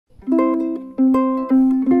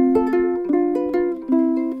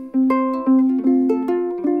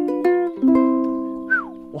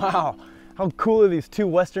Wow, how cool are these two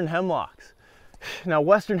western hemlocks? Now,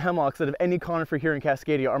 western hemlocks out of any conifer here in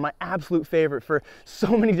Cascadia are my absolute favorite for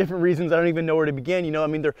so many different reasons. I don't even know where to begin. You know, I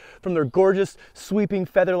mean, they're from their gorgeous, sweeping,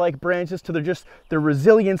 feather-like branches to their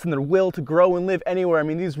resilience and their will to grow and live anywhere. I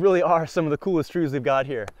mean, these really are some of the coolest trees we've got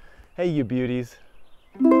here. Hey, you beauties.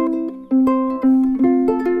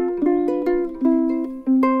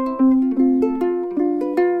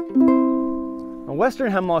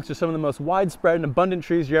 Western hemlocks are some of the most widespread and abundant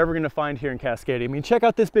trees you're ever going to find here in Cascadia. I mean, check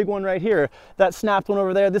out this big one right here, that snapped one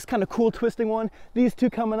over there, this kind of cool twisting one. These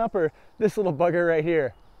two coming up are this little bugger right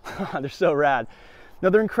here. They're so rad.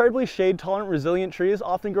 Now, they're incredibly shade-tolerant, resilient trees,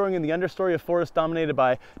 often growing in the understory of forests dominated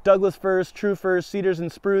by Douglas firs, true firs, cedars,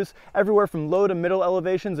 and spruce, everywhere from low to middle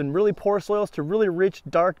elevations and really poor soils to really rich,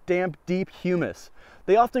 dark, damp, deep humus.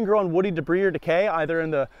 They often grow on woody debris or decay, either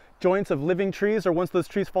in the joints of living trees or once those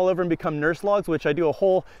trees fall over and become nurse logs, which I do a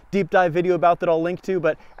whole deep dive video about that I'll link to.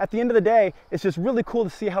 But at the end of the day, it's just really cool to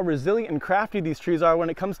see how resilient and crafty these trees are when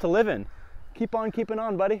it comes to living. Keep on keeping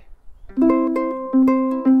on, buddy.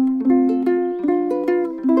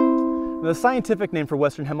 The scientific name for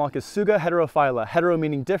western hemlock is Tsuga heterophylla, hetero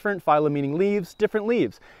meaning different, phylla meaning leaves, different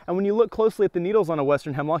leaves. And when you look closely at the needles on a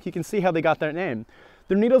western hemlock, you can see how they got that name.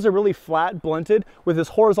 Their needles are really flat, blunted, with this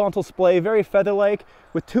horizontal splay, very feather-like,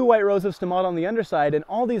 with two white rows of stomata on the underside, and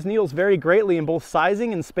all these needles vary greatly in both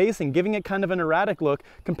sizing and spacing, giving it kind of an erratic look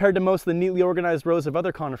compared to most of the neatly organized rows of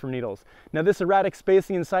other conifer needles. Now, this erratic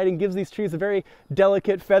spacing and siding gives these trees a very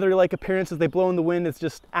delicate, feathery-like appearance as they blow in the wind. It's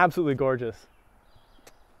just absolutely gorgeous.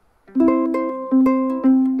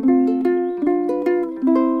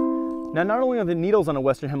 Now, not only are the needles on a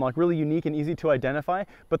western hemlock really unique and easy to identify,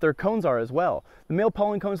 but their cones are as well. The male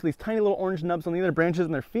pollen cones are these tiny little orange nubs on the other branches,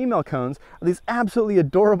 and their female cones are these absolutely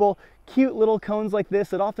adorable, cute little cones like this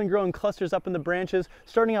that often grow in clusters up in the branches,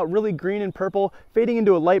 starting out really green and purple, fading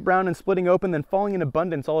into a light brown and splitting open, then falling in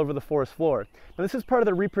abundance all over the forest floor. Now, this is part of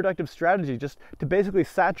the reproductive strategy, just to basically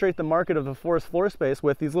saturate the market of the forest floor space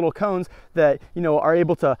with these little cones that, you know, are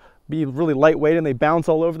able to be really lightweight, and they bounce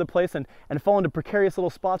all over the place and fall into precarious little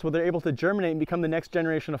spots where they're able to germinate and become the next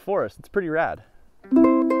generation of forest. It's pretty rad.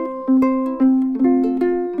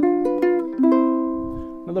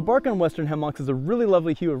 Now, the bark on western hemlocks is a really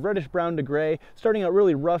lovely hue of reddish brown to gray, starting out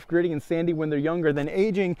really rough, gritty, and sandy when they're younger, then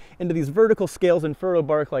aging into these vertical scales and furrow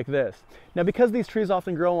bark like this. Now, because these trees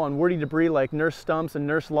often grow on woody debris like nurse stumps and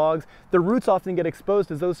nurse logs, their roots often get exposed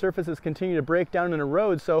as those surfaces continue to break down and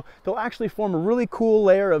erode, so they'll actually form a really cool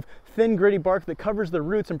layer of thin, gritty bark that covers their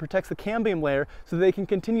roots and protects the cambium layer so they can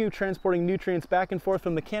continue transporting nutrients back and forth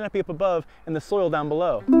from the canopy up above and the soil down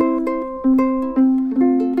below.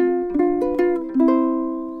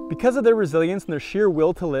 Because of their resilience and their sheer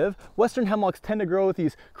will to live, western hemlocks tend to grow with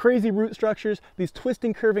these crazy root structures, these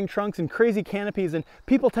twisting, curving trunks, and crazy canopies, and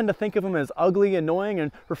people tend to think of them as ugly, annoying,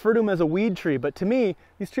 and refer to them as a weed tree, but to me,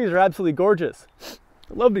 these trees are absolutely gorgeous.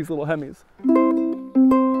 I love these little hemis.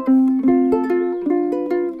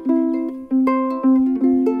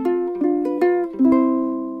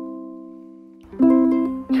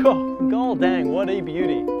 Oh, gall dang, what a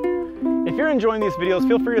beauty. If you're enjoying these videos,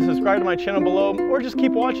 feel free to subscribe to my channel below, or just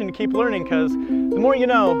keep watching to keep learning, because the more you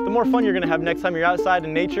know, the more fun you're going to have next time you're outside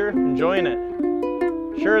in nature, enjoying it.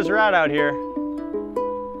 Sure is rad out here.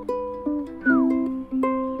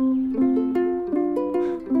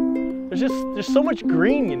 There's so much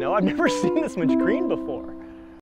green, you know? I've never seen this much green before.